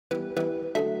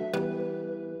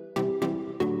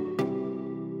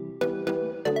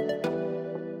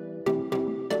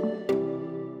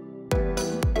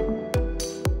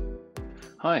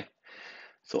Hi,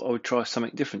 thought I would try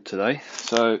something different today.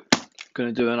 So, I'm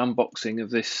going to do an unboxing of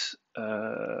this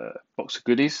box of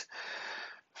goodies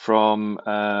from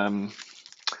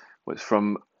it's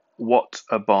from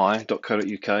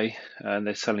whatabuy.co.uk, and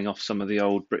they're selling off some of the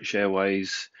old British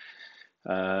Airways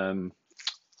um,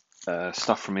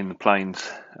 stuff from in the planes,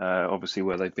 obviously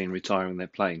where they've been retiring their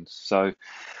planes. So,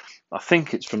 I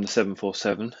think it's from the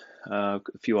 747. I've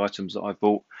got a few items that I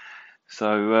bought.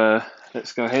 So,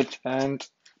 let's go ahead and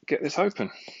get this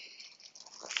open.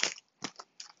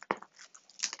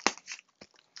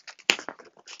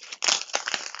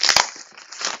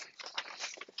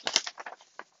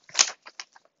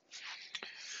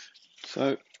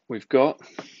 So we've got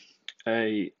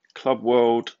a Club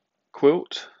World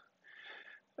quilt,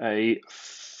 a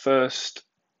first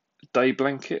day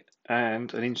blanket,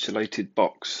 and an insulated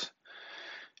box,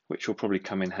 which will probably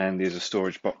come in handy as a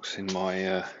storage box in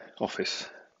my office.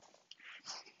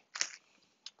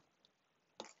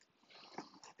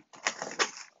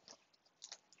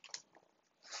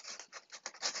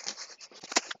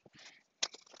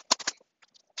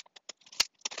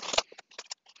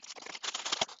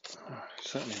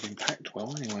 Certainly been packed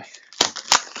well anyway.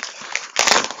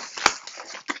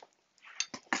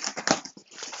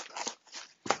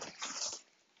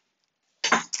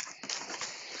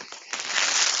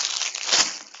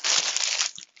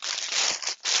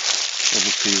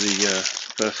 Obviously the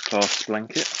first class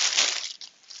blanket.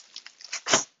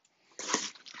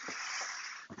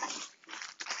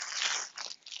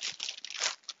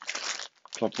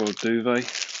 Club World duvet.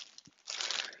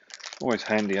 Always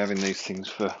handy having these things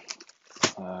for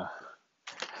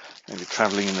maybe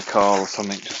travelling in the car or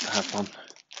something, just to have one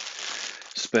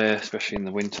spare, especially in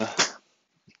the winter.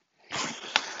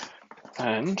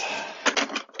 And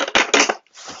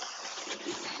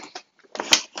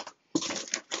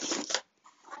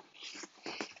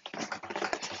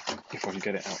if I can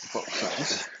get it out of the box, that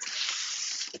is.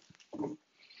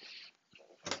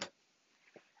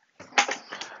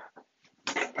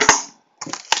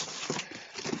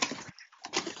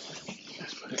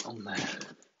 Let's put it on there.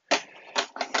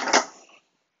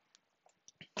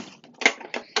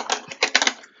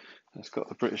 It's got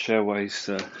the British Airways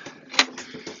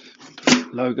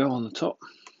logo on the top.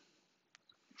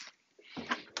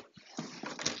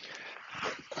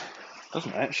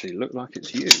 Doesn't actually look like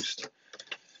it's used.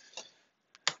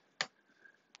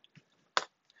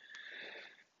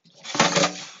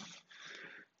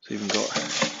 It's even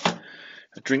got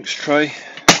a drinks tray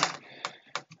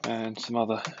and some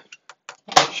other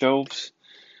shelves.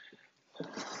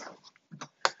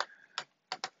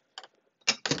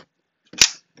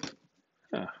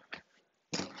 Ah,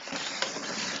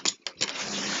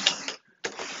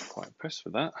 quite impressed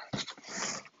with that.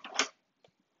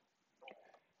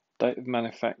 Date of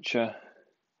manufacture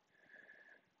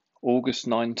August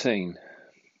 19.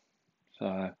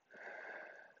 So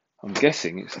I'm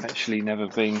guessing it's actually never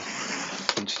been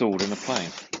installed in a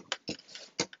plane.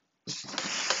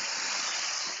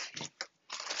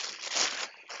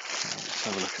 Let's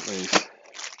have a look at these.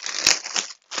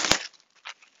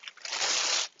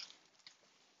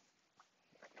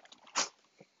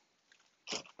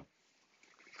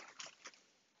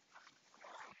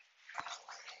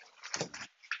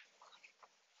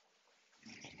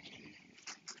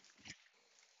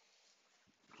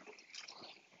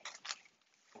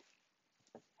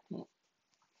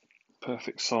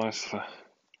 Perfect size for,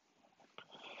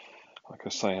 like I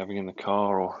say, having in the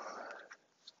car or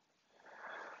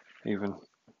even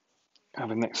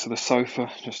having next to the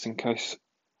sofa, just in case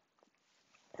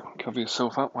you can cover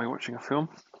yourself up while you're watching a film.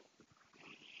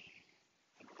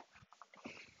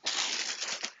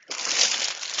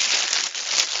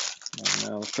 And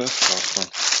now the first class one.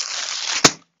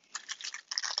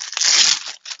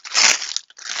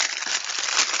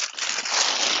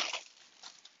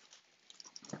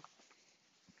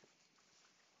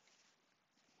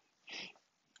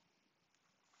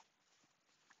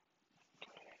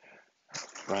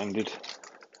 Branded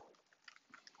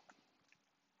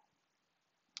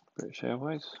British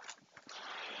Airways.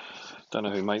 Don't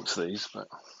know who makes these, but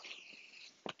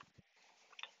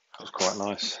that was quite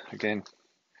nice. Again,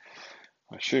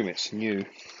 I assume it's new.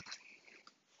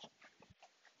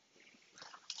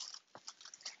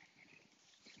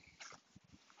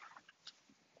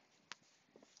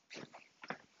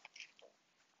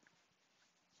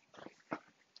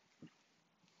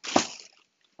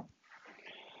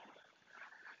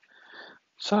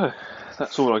 So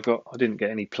that's all I got. I didn't get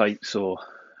any plates or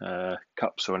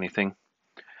cups or anything.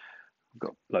 I've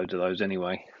got loads of those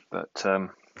anyway, but I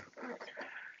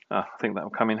think that will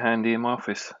come in handy in my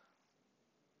office.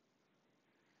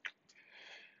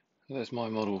 There's my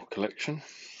model collection,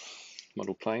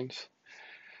 model planes.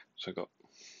 So I've got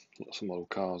lots of model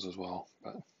cars as well.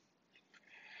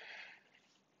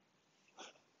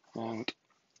 And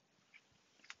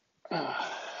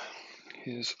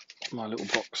here's my little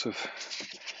box of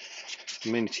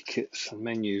Amenity kits and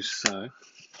menus. So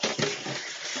I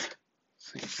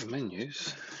think the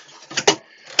menus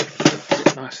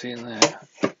nicely in there.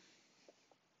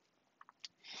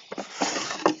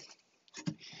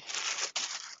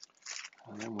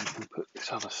 And then we can put this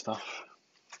other stuff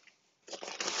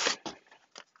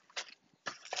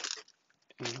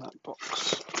in that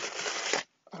box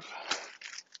of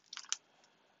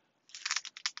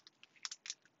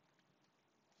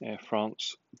Air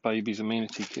France Babies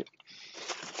Amenity kit.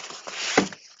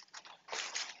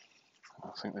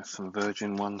 I think there's some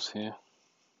Virgin ones here.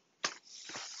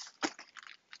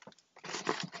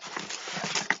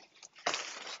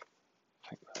 I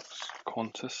think that's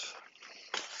Qantas.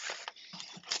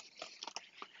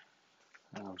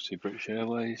 And obviously British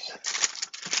Airways.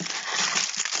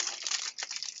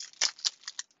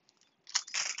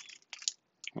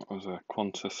 That was a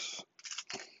Qantas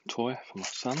toy for my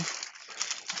son.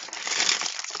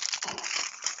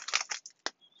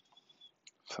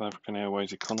 South African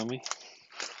Airways economy.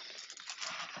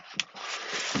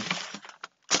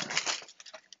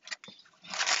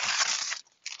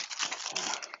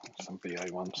 Some BA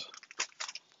ones.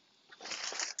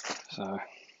 So let's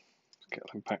get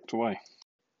them packed away.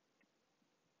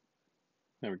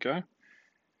 There we go.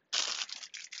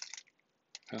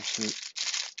 Have some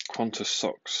Qantas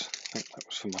socks. I think that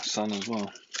was for my son as well.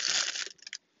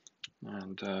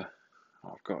 And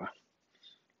I've got a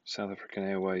South African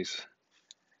Airways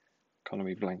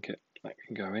economy blanket that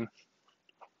can go in.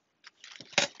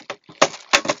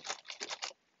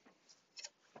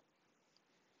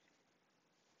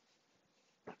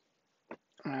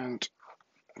 And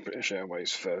British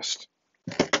Airways first.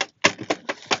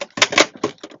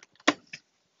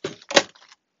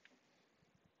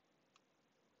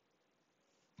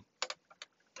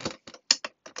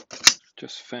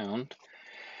 Just found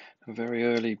a very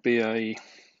early BA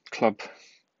club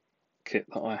kit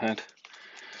that I had.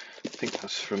 I think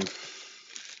that's from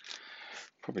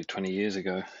probably 20 years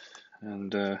ago,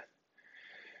 and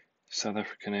South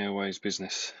African Airways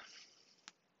business.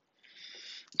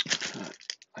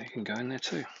 They can go in there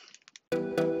too.